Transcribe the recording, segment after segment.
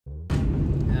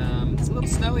It's a little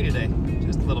snowy today,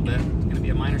 just a little bit. It's gonna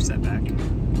be a minor setback.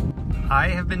 I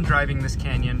have been driving this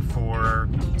canyon for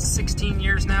 16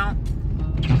 years now.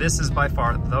 This is by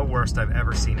far the worst I've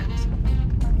ever seen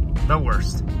it. The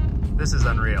worst. This is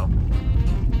unreal.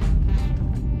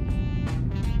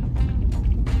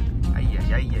 Ay,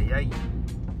 ay, ay, ay, ay.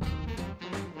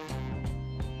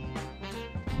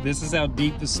 This is how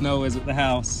deep the snow is at the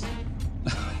house.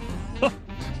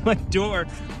 My door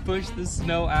pushed the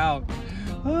snow out.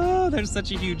 Oh, there's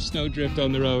such a huge snowdrift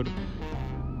on the road.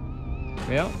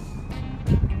 Well,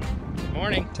 good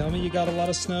morning. Tell me you got a lot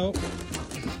of snow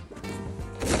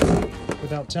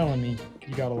without telling me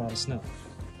you got a lot of snow.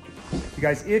 You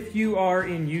guys, if you are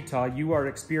in Utah, you are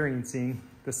experiencing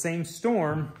the same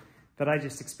storm that I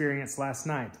just experienced last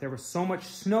night. There was so much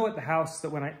snow at the house that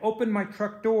when I opened my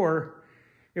truck door,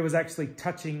 it was actually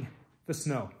touching the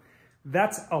snow.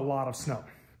 That's a lot of snow.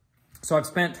 So I've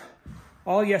spent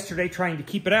all yesterday trying to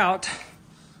keep it out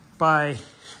by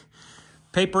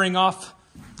papering off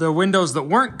the windows that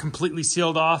weren't completely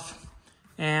sealed off.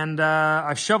 And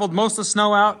I've shoveled most of the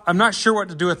snow out. I'm not sure what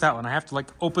to do with that one. I have to like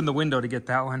open the window to get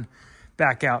that one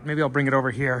back out. Maybe I'll bring it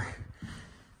over here.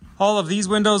 All of these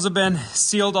windows have been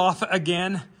sealed off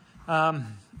again.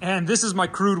 And this is my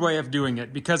crude way of doing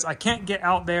it because I can't get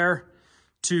out there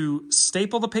to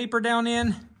staple the paper down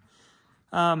in.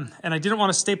 And I didn't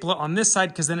want to staple it on this side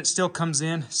because then it still comes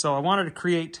in. So I wanted to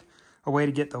create a way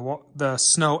to get the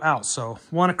snow out. So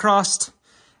one across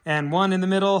and one in the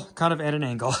middle, kind of at an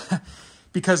angle.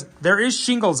 Because there is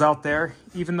shingles out there,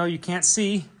 even though you can't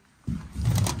see.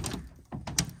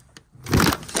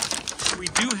 We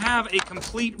do have a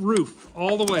complete roof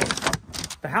all the way.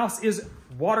 The house is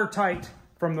watertight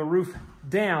from the roof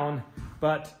down,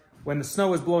 but when the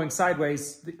snow is blowing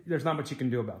sideways, there's not much you can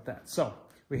do about that. So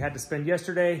we had to spend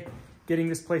yesterday getting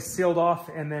this place sealed off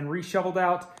and then re-shoveled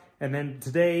out. And then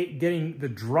today getting the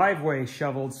driveway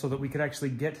shoveled so that we could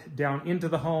actually get down into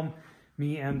the home,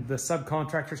 me and the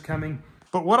subcontractors coming.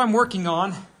 But what I'm working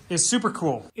on is super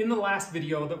cool. In the last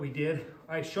video that we did,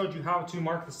 I showed you how to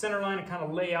mark the center line and kind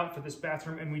of lay out for this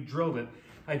bathroom, and we drilled it.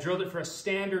 I drilled it for a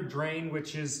standard drain,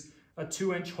 which is a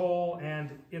 2-inch hole,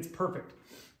 and it's perfect.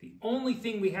 The only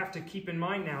thing we have to keep in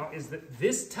mind now is that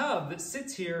this tub that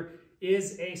sits here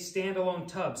is a standalone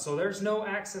tub. So there's no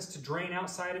access to drain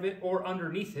outside of it or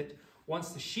underneath it once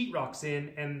the sheetrock's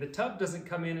in, and the tub doesn't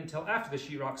come in until after the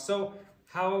sheetrock. So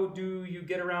how do you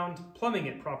get around plumbing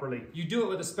it properly? You do it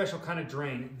with a special kind of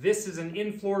drain. This is an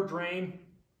in-floor drain.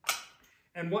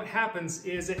 And what happens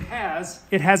is it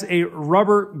has a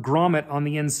rubber grommet on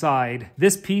the inside.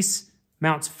 This piece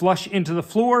mounts flush into the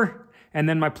floor, and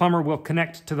then my plumber will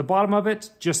connect to the bottom of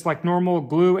it, just like normal,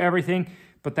 glue everything.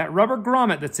 But that rubber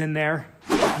grommet that's in there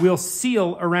will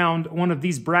seal around one of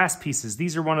these brass pieces.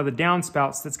 These are one of the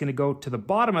downspouts that's gonna go to the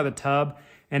bottom of the tub,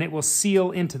 and it will seal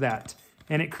into that.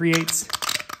 And it creates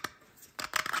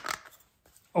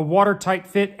a watertight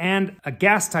fit and a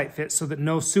gas-tight fit so that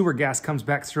no sewer gas comes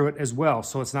back through it as well.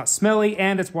 So it's not smelly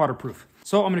and it's waterproof.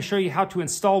 So I'm gonna show you how to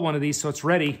install one of these so it's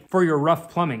ready for your rough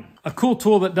plumbing. A cool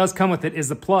tool that does come with it is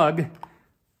the plug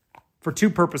for two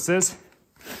purposes.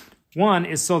 One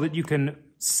is so that you can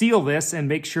seal this and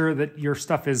make sure that your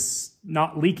stuff is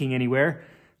not leaking anywhere.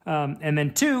 And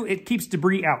then two, it keeps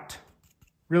debris out.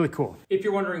 Really cool. If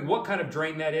you're wondering what kind of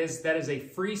drain that is a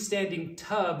freestanding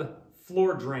tub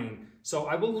floor drain. So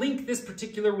I will link this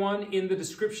particular one in the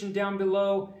description down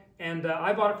below. And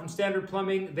I bought it from Standard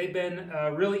Plumbing. They've been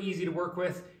really easy to work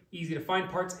with, easy to find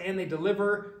parts, and they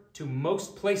deliver to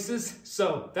most places.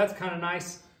 So that's kind of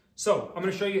nice. So I'm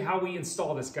gonna show you how we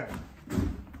install this guy.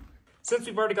 Since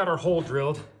we've already got our hole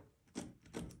drilled,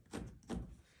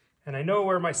 and I know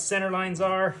where my center lines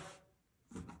are,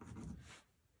 I'm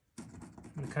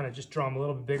gonna kind of just draw them a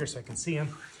little bit bigger so I can see them.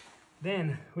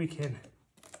 Then we can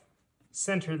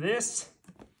center this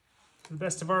to the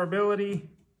best of our ability.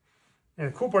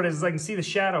 And the cool part is I can see the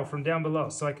shadow from down below,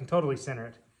 so I can totally center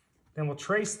it. Then we'll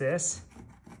trace this.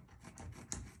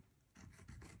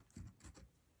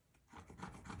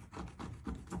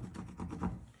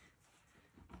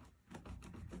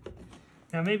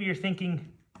 Now maybe you're thinking,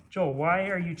 Joel, why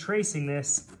are you tracing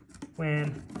this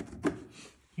when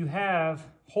you have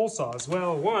hole saws?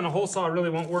 Well, one, a hole saw really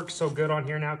won't work so good on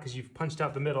here now because you've punched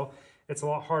out the middle. It's a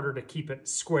lot harder to keep it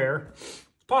square.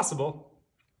 It's possible.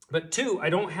 But two, I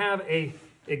don't have a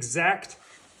exact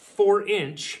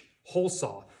 4-inch hole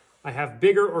saw. I have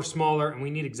bigger or smaller, and we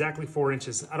need exactly 4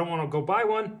 inches. I don't want to go buy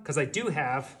one because I do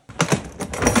have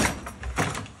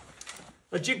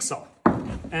a jigsaw.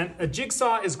 And a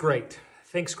jigsaw is great.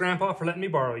 Thanks, Grandpa, for letting me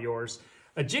borrow yours.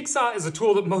 A jigsaw is a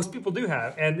tool that most people do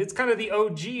have, and it's kind of the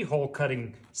OG hole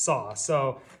cutting saw.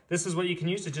 So this is what you can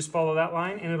use to just follow that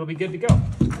line and it'll be good to go.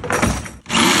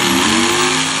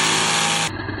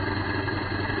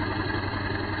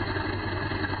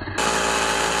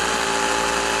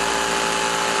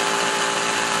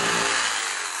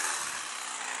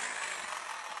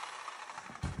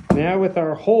 Now with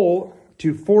our hole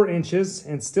to 4 inches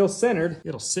and still centered,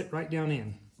 it'll sit right down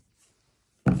in.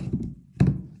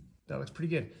 That looks pretty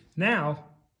good. Now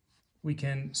we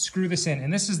can screw this in.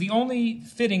 And this is the only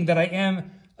fitting that I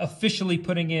am officially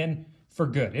putting in for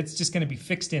good. It's just going to be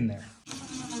fixed in there.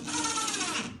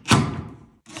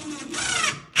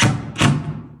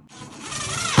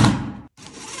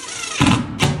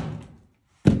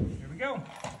 There we go.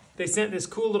 They sent this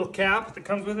cool little cap that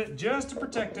comes with it just to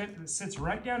protect it. It sits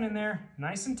right down in there,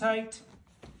 nice and tight.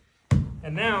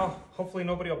 And now, hopefully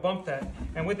nobody will bump that.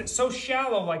 And with it so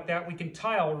shallow like that, we can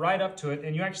tile right up to it.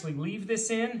 And you actually leave this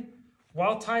in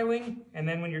while tiling. And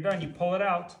then when you're done, you pull it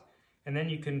out. And then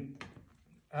you can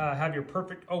have your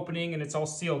perfect opening and it's all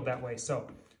sealed that way. So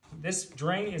this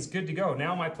drain is good to go.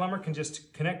 Now my plumber can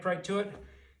just connect right to it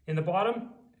in the bottom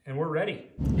and we're ready.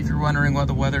 If you're wondering what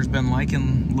the weather's been like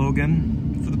in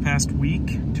Logan for the past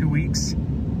week, 2 weeks,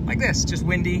 like this, just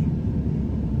windy,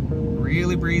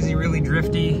 really breezy, really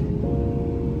drifty.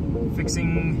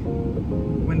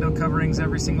 Fixing window coverings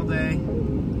every single day.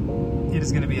 It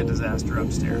is going to be a disaster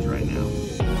upstairs right now.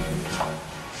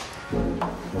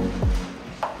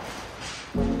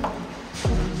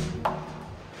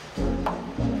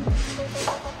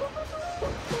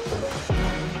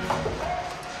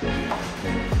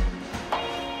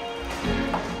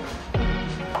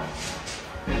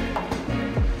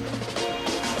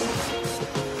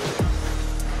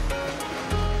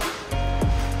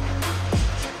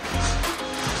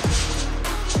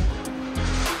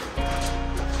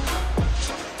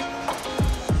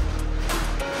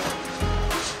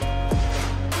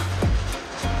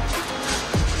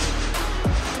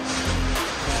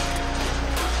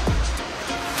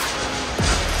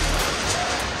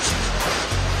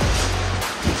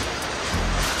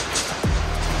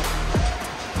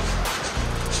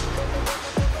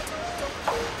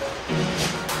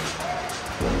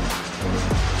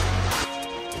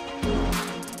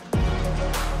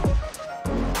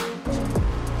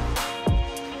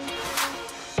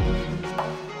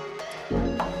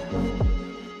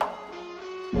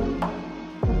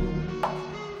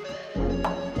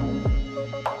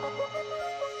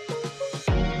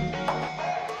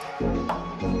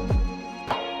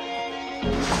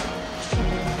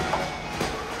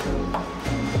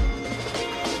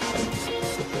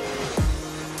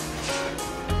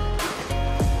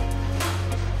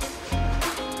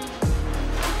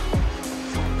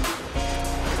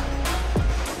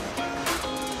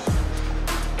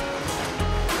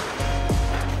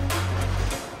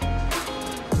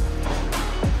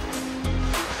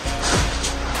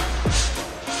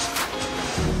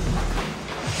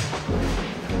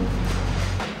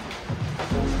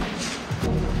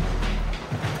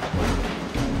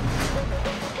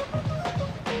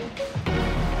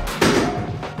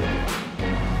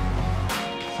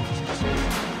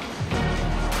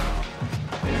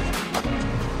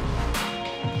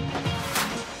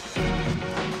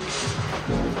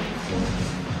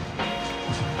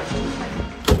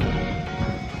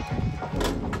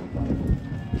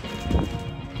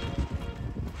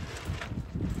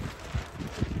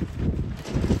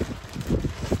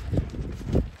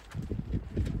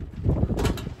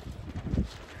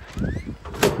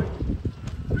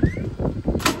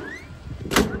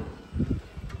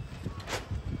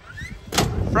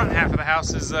 Front half of the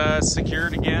house is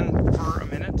secured again for a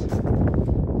minute.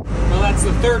 Well, that's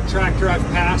the third tractor I've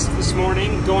passed this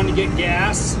morning, going to get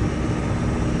gas.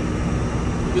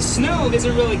 The snow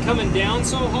isn't really coming down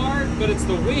so hard, but it's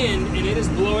the wind, and it is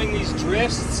blowing these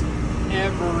drifts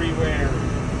everywhere.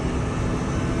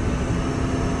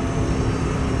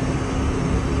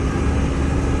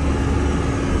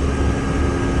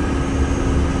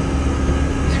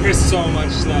 There's so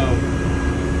much snow.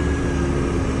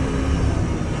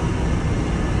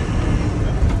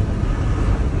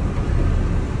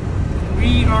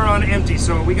 We are on empty,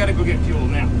 so we gotta go get fuel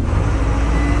now.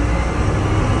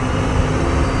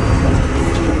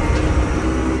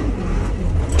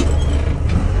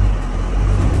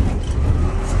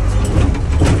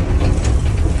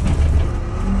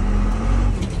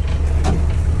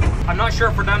 I'm not sure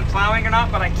if we're done plowing or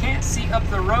not, but I can't see up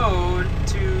the road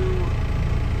to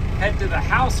head to the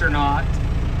house or not.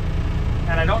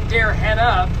 And I don't dare head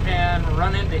up and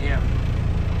run into him.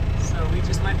 So we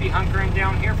just might be hunkering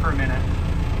down here for a minute.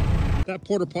 That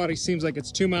porta potty seems like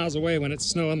it's 2 miles away when it's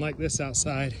snowing like this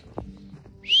outside.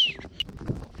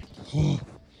 Oh.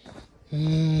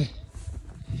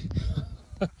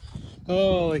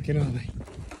 Holy cannoli.